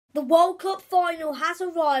The World Cup final has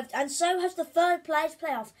arrived, and so has the third place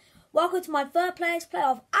playoff. Welcome to my third place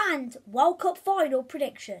playoff and World Cup final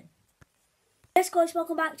prediction. Yes guys,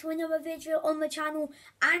 welcome back to another video on the channel,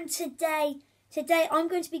 and today I'm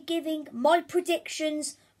going to be giving my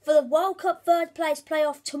predictions for the World Cup third place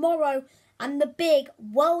playoff tomorrow and the big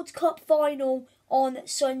World Cup final on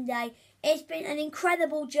Sunday. It's been an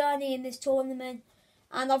incredible journey in this tournament,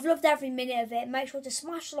 and I've loved every minute of it. Make sure to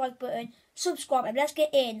smash the like button, subscribe, and let's get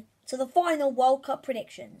in to the final World Cup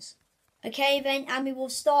predictions. Okay then, and we will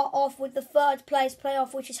start off with the third place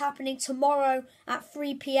playoff, which is happening tomorrow at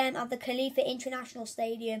 3 PM at the Khalifa International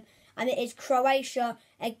Stadium, and it is Croatia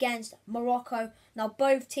against Morocco. Now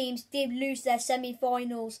both teams did lose their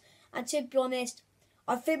semi-finals, and to be honest,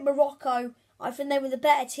 I think they were the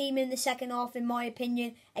better team in the second half in my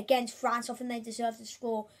opinion against France. I think they deserved the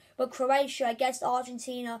score. But Croatia against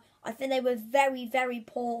Argentina, I think they were very, very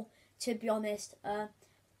poor, to be honest.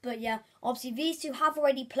 But yeah, obviously these two have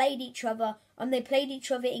already played each other, and they played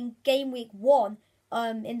each other in game week 1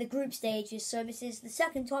 in the group stages. So this is the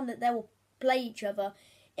second time that they will play each other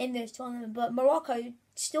in this tournament. But Morocco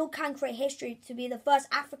still can create history to be the first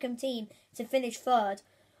African team to finish third.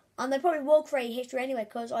 And they probably will create history anyway,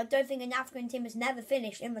 because I don't think an African team has never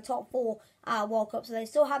finished in the top 4 at a World Cup. So they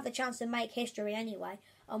still have the chance to make history anyway,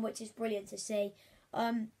 which is brilliant to see.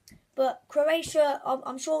 But Croatia,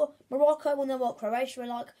 I'm sure Morocco will know what Croatia are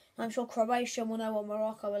like. And I'm sure Croatia will know what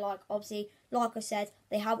Morocco are like. Obviously, like I said,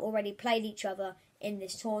 they have already played each other in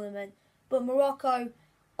this tournament. But Morocco,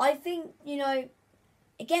 I think,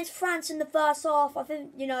 against France in the first half, I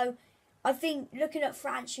think looking at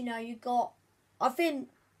France, I think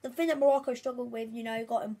the thing that Morocco struggled with, you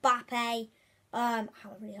got Mbappe,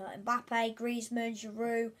 Mbappe, Griezmann,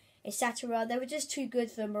 Giroud, etc. They were just too good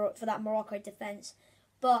for that Morocco defence.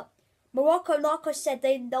 But Morocco, like I said,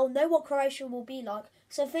 they'll know what Croatia will be like.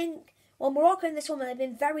 So I think, Morocco in this tournament, they've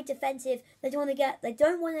been very defensive. They don't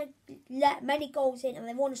want to let many goals in, and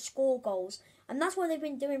they want to score goals. And that's what they've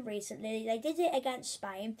been doing recently. They did it against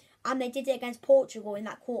Spain, and they did it against Portugal in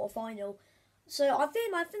that quarter-final. So I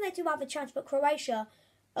think they do have a chance. But Croatia,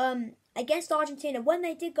 against Argentina, when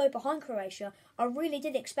they did go behind Croatia, I really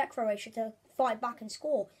did expect Croatia to fight back and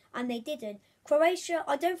score, and they didn't. Croatia,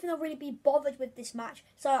 I don't think they'll really be bothered with this match,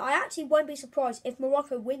 so I actually won't be surprised if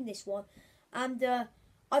Morocco win this one. And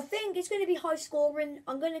I think it's going to be high scoring.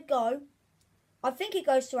 I think it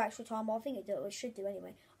goes to extra time, but I think it should do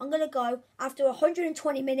anyway. I'm going to go, after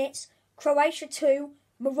 120 minutes, Croatia 2,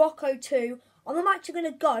 Morocco 2. I'm actually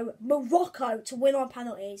going to go Morocco to win on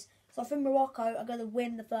penalties. So I think Morocco are going to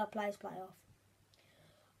win the third place playoff.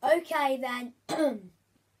 Okay then. And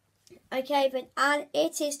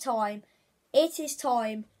it is time. It is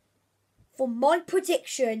time for my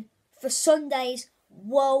prediction for Sunday's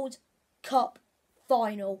World Cup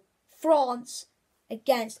final. France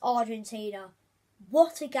against Argentina.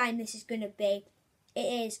 What a game this is going to be. It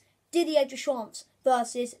is Didier Deschamps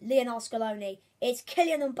versus Lionel Scaloni. It's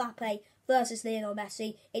Kylian Mbappe versus Lionel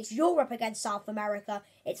Messi. It's Europe against South America.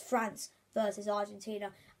 It's France versus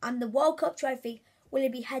Argentina. And the World Cup trophy, will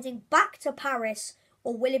it be heading back to Paris,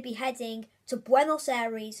 or will it be heading to Buenos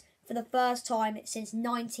Aires for the first time since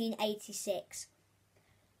 1986?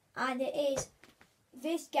 And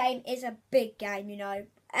this game is a big game,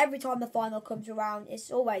 Every time the final comes around, there's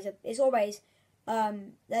always a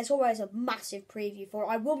massive preview for it.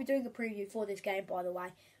 I will be doing a preview for this game, by the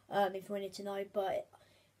way, if you wanted to know. But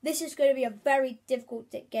this is going to be a very difficult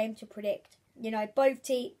game to predict.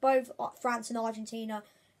 Both France and Argentina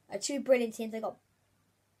are two brilliant teams. They've got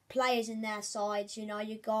players in their sides.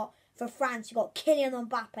 For France, you've got Kylian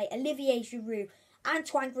Mbappe, Olivier Giroud,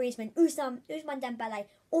 Antoine Griezmann, Ousmane Dembele,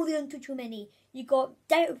 Aurélien Tchouameni. You've got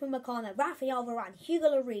David Upamecano, Raphael Varane, Hugo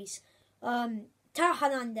Lloris, Theo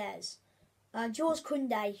Hernandez, Jules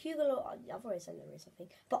Koundé, I've already said Lloris, I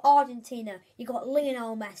think. But Argentina, you've got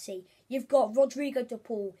Lionel Messi, you've got Rodrigo de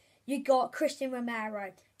Paul, you've got Christian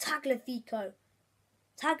Romero, Tagliafico,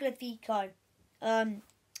 and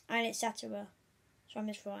etc. So I'm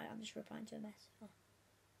just replying to a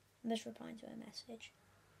message.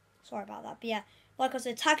 Sorry about that. But yeah, like I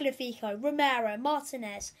said, Tagliafico, Romero,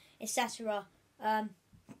 Martinez, etc.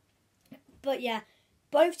 But yeah,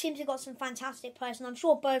 both teams have got some fantastic players, and I'm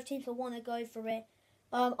sure both teams will want to go for it.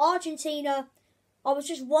 Argentina, I was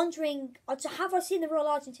just wondering, have I seen the real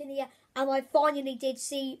Argentina yet? And I finally did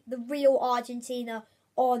see the real Argentina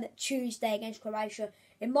on Tuesday against Croatia.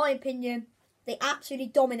 In my opinion, they absolutely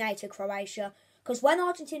dominated Croatia. Because when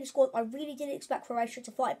Argentina scored, I really didn't expect Croatia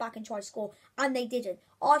to fight back and try to score, and they didn't.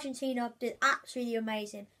 Argentina did absolutely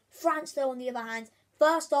amazing. France, though, on the other hand,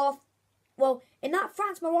 first half, well, in that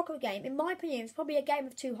France-Morocco game, in my opinion, it was probably a game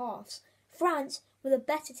of two halves. France were the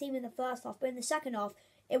better team in the first half, but in the second half,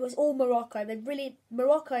 it was all Morocco.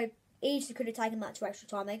 Morocco easily could have taken that to extra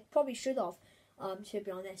time. They probably should have, to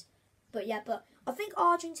be honest. But yeah, but I think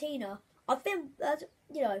Argentina, I think,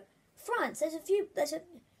 France,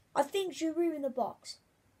 I think Giroud in the box.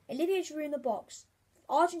 Olivier Giroud in the box.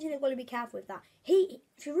 Argentina got to be careful with that.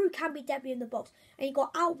 Giroud can be deadly in the box. And you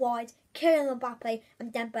got out wide, Kylian Mbappe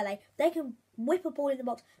and Dembele. They can whip a ball in the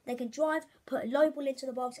box. They can drive, put a low ball into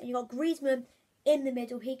the box. And you got Griezmann in the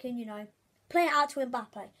middle. He can, play it out to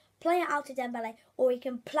Mbappe, play it out to Dembele, or he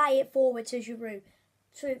can play it forward to Giroud.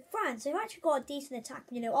 So France, they've actually got a decent attack.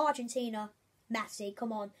 Argentina, Messi,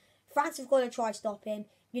 come on. France have got to try to stop him.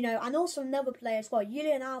 And also another player as well,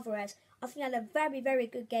 Julian Alvarez. I think had a very, very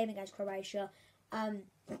good game against Croatia.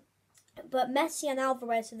 But Messi and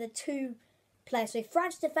Alvarez are the two players. So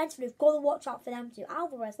France defensively have got to watch out for them too.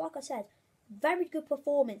 Alvarez, like I said, very good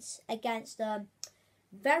performance against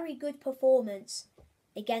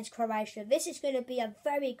Croatia. This is going to be a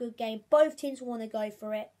very good game. Both teams want to go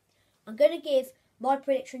for it. I'm going to give my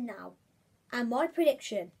prediction now. And my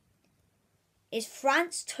prediction is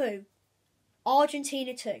France 2,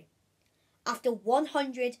 Argentina 2. After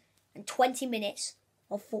 120 minutes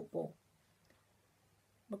of football.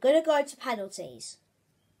 We're going to go to penalties.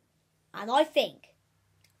 And I think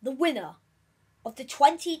the winner of the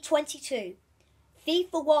 2022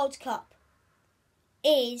 FIFA World Cup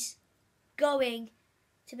is going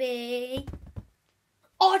to be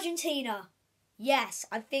Argentina. Yes,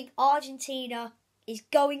 I think Argentina is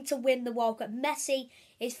going to win the World Cup. Messi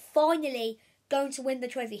is finally going to win the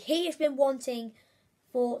trophy. He has been wanting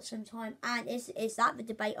for some time. And is that the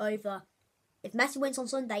debate over? If Messi wins on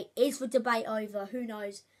Sunday, is the debate over? Who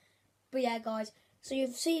knows? But yeah, guys. So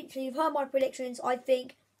you've heard my predictions. I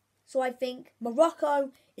think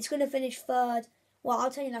Morocco is going to finish third. Well,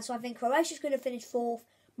 I'll tell you that. So I think Croatia is going to finish fourth,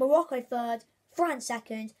 Morocco third, France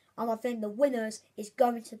second, and I think the winners is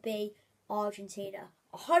going to be Argentina.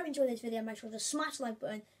 I hope you enjoyed this video. Make sure to smash the like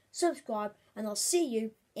button, subscribe, and I'll see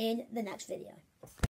you in the next video.